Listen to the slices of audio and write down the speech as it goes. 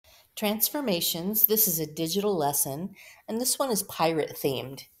Transformations, this is a digital lesson, and this one is pirate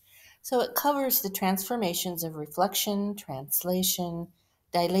themed. So it covers the transformations of reflection, translation,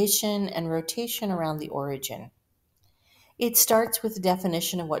 dilation, and rotation around the origin. It starts with the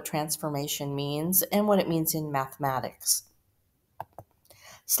definition of what transformation means and what it means in mathematics.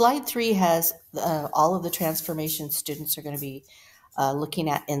 Slide 3 has all of the transformations students are going to be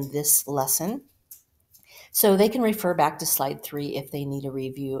looking at in this lesson. So they can refer back to slide 3 if they need a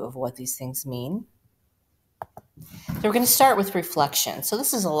review of what these things mean. So we're going to start with reflection. So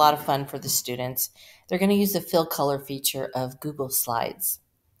this is a lot of fun for the students. They're going to use the fill color feature of Google Slides.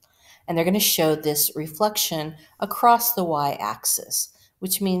 And they're going to show this reflection across the y-axis,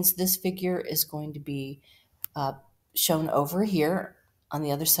 which means this figure is going to be shown over here on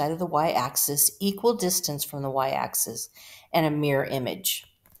the other side of the y-axis, equal distance from the y-axis, and a mirror image.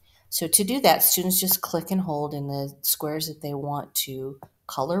 So to do that, students just click and hold in the squares that they want to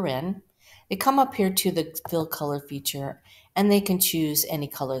color in. They come up here to the fill color feature and they can choose any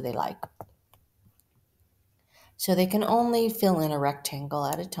color they like. So they can only fill in a rectangle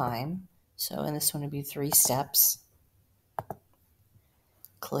at a time. So in this one would be 3 steps.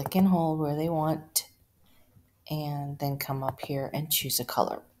 Click and hold where they want and then come up here and choose a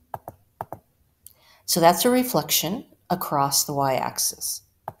color. So that's a reflection across the y-axis.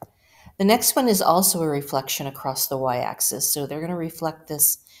 The next one is also a reflection across the y-axis. So they're going to reflect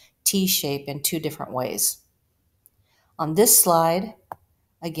this T shape in 2 different ways. On this slide,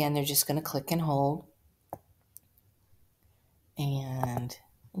 again, they're just going to click and hold. And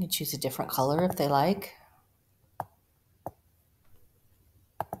you can choose a different color if they like.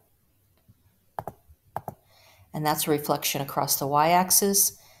 And that's a reflection across the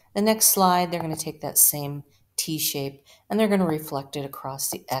y-axis. The next slide, they're going to take that same T shape and they're going to reflect it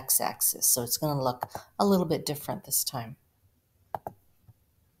across the x-axis. So it's going to look a little bit different this time.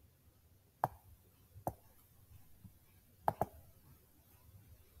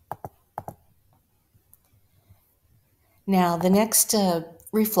 Now the next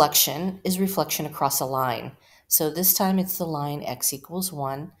reflection is reflection across a line. So this time it's the line x equals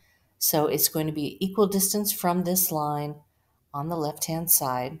 1. So it's going to be equal distance from this line on the left-hand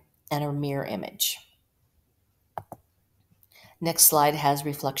side and a mirror image. Next slide has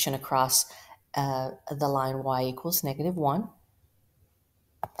reflection across the line y equals -1.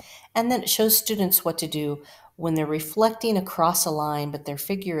 And then it shows students what to do when they're reflecting across a line, but their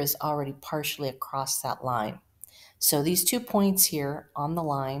figure is already partially across that line. So these 2 points here on the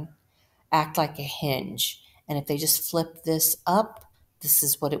line act like a hinge. And if they just flip this up, this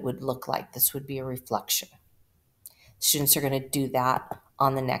is what it would look like. This would be a reflection. Students are going to do that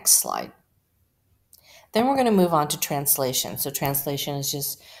on the next slide. Then we're going to move on to translation. So translation is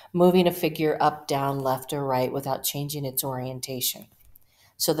just moving a figure up, down, left, or right without changing its orientation.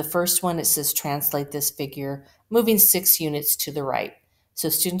 So the first one, it says translate this figure, moving 6 units to the right. So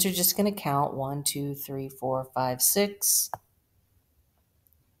students are just going to count 1, 2, 3, 4, 5, 6.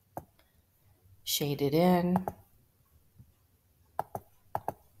 Shade it in.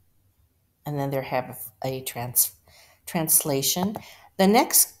 And then they have a translation. The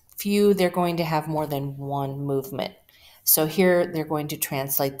next few, they're going to have more than one movement. So here they're going to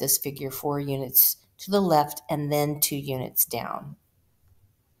translate this figure 4 units to the left and then 2 units down.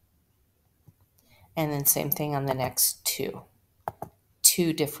 And then same thing on the next 2.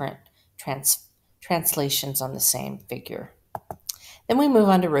 2 different translations on the same figure. Then we move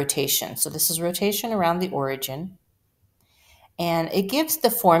on to rotation. So this is rotation around the origin. And it gives the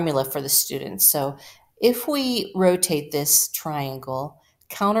formula for the students. So if we rotate this triangle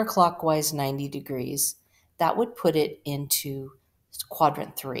counterclockwise 90 degrees, that would put it into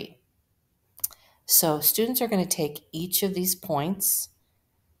quadrant 3. So students are going to take each of these points.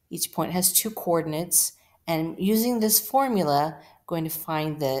 Each point has 2 coordinates. And using this formula, going to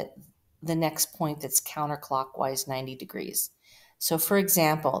find the next point that's counterclockwise 90 degrees. So for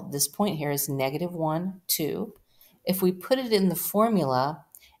example, this point here is -1, 2. If we put it in the formula,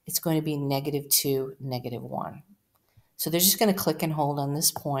 it's going to be -2, -1. So they're just going to click and hold on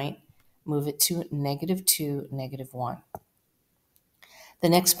this point, move it to -2, -1. The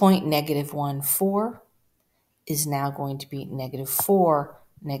next point, -1, 4, is now going to be -4,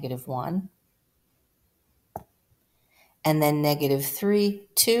 -1. And then -3,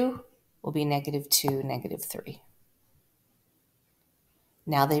 2 will be -2, -3.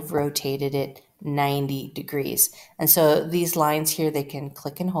 Now they've rotated it 90 degrees. And so these lines here, they can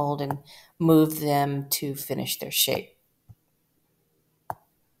click and hold and move them to finish their shape.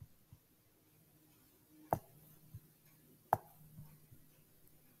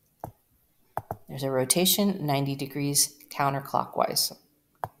 There's a rotation, 90 degrees counterclockwise.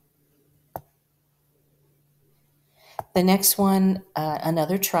 The next one,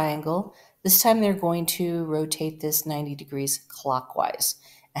 another triangle. This time they're going to rotate this 90 degrees clockwise.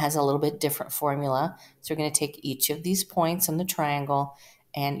 It has a little bit different formula. So we're going to take each of these points on the triangle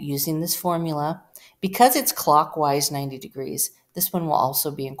and using this formula, because it's clockwise 90 degrees, this one will also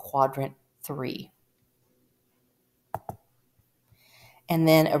be in quadrant 3. And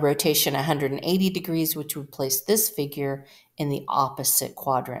then a rotation 180 degrees, which would place this figure in the opposite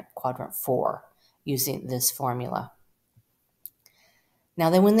quadrant, quadrant 4, using this formula. Now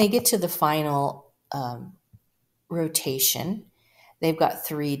then when they get to the final rotation, they've got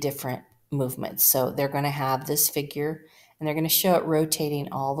 3 different movements. So they're going to have this figure, and they're going to show it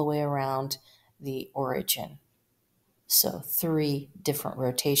rotating all the way around the origin. So 3 different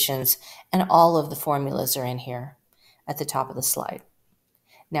rotations, and all of the formulas are in here at the top of the slide.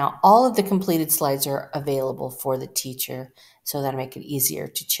 Now, all of the completed slides are available for the teacher, so that'll make it easier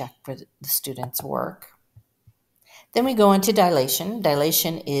to check for the student's work. Then we go into dilation.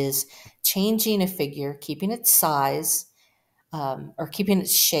 Dilation is changing a figure, keeping its size, or keeping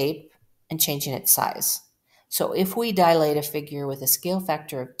its shape and changing its size. So if we dilate a figure with a scale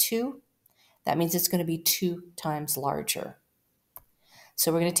factor of 2, that means it's going to be 2 times larger.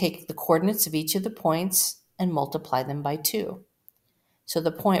 So we're going to take the coordinates of each of the points and multiply them by 2. So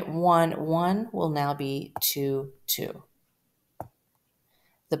the point 1, 1 will now be 2, 2.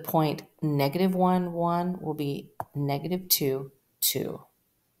 The point negative 1, 1 will be negative 2, 2,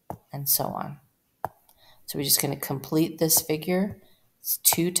 and so on. So we're just going to complete this figure. It's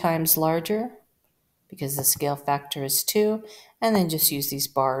 2 times larger because the scale factor is 2, and then just use these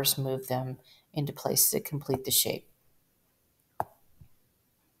bars, move them into place to complete the shape,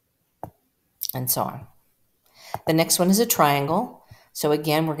 and so on. The next one is a triangle. So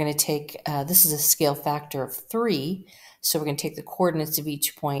again, we're going to take, this is a scale factor of 3, so we're going to take the coordinates of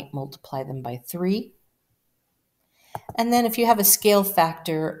each point, multiply them by 3. And then if you have a scale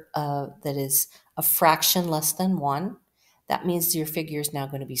factor that is a fraction less than 1, that means your figure is now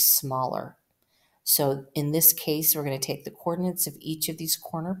going to be smaller. So in this case, we're going to take the coordinates of each of these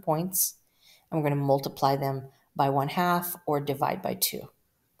corner points, and we're going to multiply them by 1/2 or divide by 2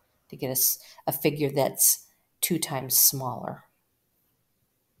 to get us a figure that's 2 times smaller.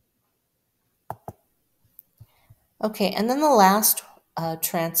 Okay, and then the last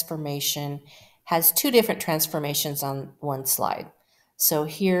transformation has 2 different transformations on one slide. So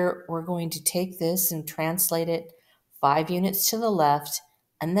here we're going to take this and translate it 5 units to the left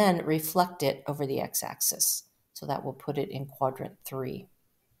and then reflect it over the x-axis. So that will put it in quadrant 3.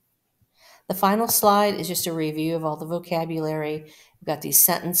 The final slide is just a review of all the vocabulary. We've got these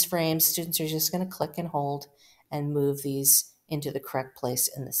sentence frames. Students are just going to click and hold and move these into the correct place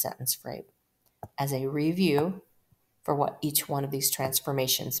in the sentence frame as a review for what each one of these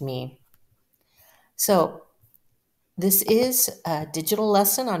transformations mean. So this is a digital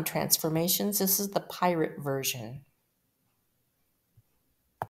lesson on transformations. This is the pirate version.